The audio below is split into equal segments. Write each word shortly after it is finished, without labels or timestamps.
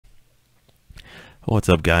What's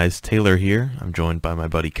up guys, Taylor here. I'm joined by my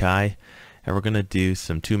buddy Kai, and we're going to do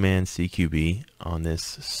some two-man CQB on this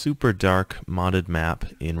super dark modded map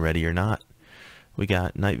in Ready or Not. We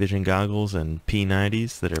got night vision goggles and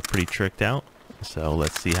P90s that are pretty tricked out, so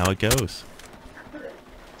let's see how it goes.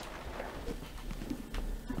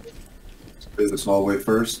 Do this hallway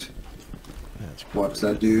first. Watch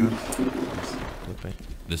that dude.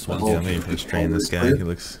 This one's I'm waiting for strain this guy. He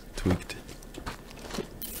looks tweaked.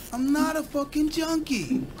 I'm not a fucking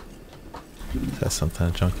junkie. That's something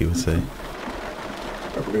a junkie would say.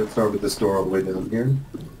 Right, we're gonna start with this door all the way down here.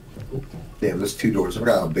 Damn, there's two doors. I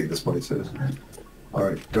forgot how big this place is.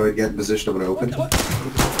 Alright, go ahead and get in position. I'm gonna open.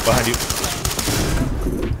 Behind you.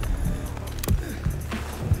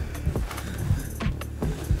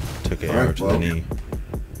 Took an arrow to the knee.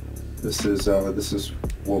 This is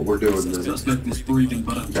what we're doing. Suspect is breathing,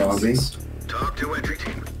 but I'm on me. Talk to entry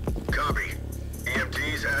team. Copy.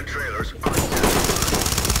 EMTs and trailers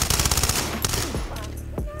are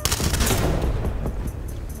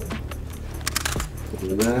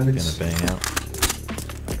Gonna bang out.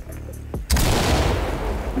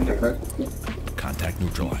 contact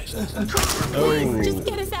neutralized. Oh. Just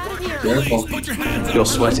get us out of here. Careful. Put your hands up. You're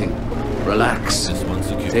sweating. Relax. This one's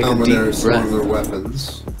secure. Take a Over deep there, breath. their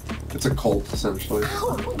weapons. It's a cult, essentially.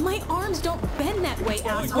 Ow, my arms don't bend that way,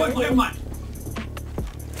 asshole.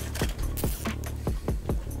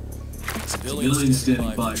 Civilian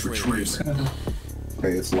standing by for trace.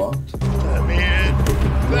 Okay, it's locked. Let me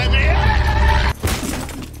in! Let me in!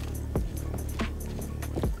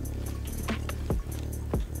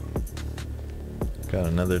 Got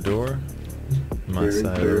another door. My side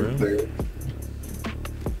of the room. There.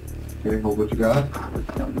 Okay, hold what you got.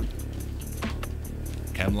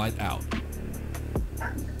 Cam light out.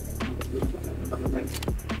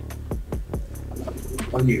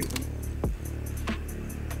 On you.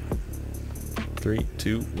 3,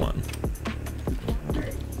 2, 1.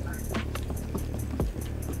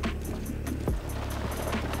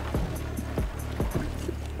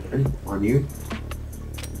 Okay, on you.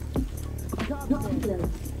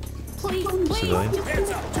 Please, Civilian.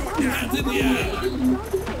 Hands in the air.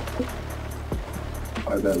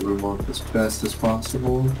 Buy that room off as best as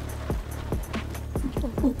possible.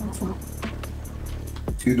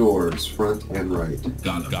 Two doors, front and right.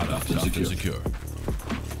 Got it. Secure.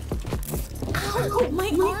 Ow, my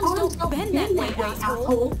arms don't bend that way,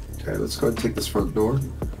 asshole. Okay, let's go ahead and take this front door.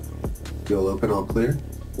 You'll open, all clear.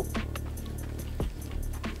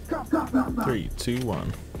 3, 2,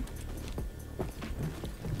 1.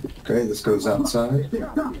 Okay, this goes outside.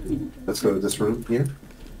 Let's go to this room here.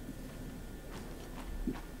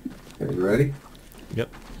 Okay, you ready? Yep.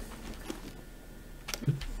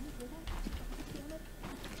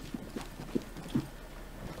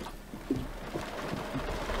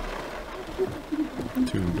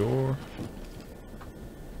 Two door.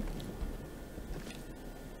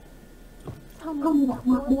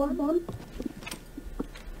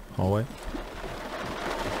 Hallway.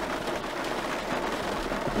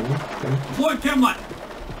 Okay. Deploy cam light.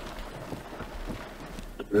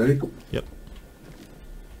 Ready? Yep.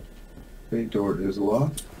 Okay, door is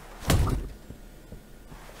locked.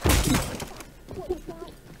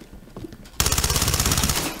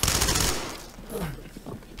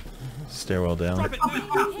 Stairwell down.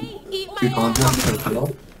 Hey, eat Two my contacts,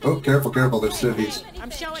 careful. Oh, careful, there's civvies. I'm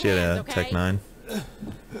showing She had a hands, okay? Tech 9.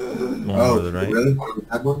 One more Oh, to the right. really?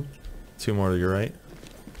 That one? Two more to your right.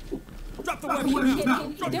 Drop the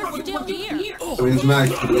weapon. They're still here. So he's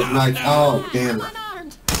knife, Oh, damn it.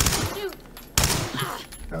 Unarmed. Shoot.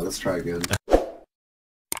 Yeah, let's try again.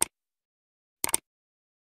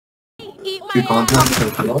 Eat Two my contacts,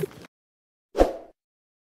 careful.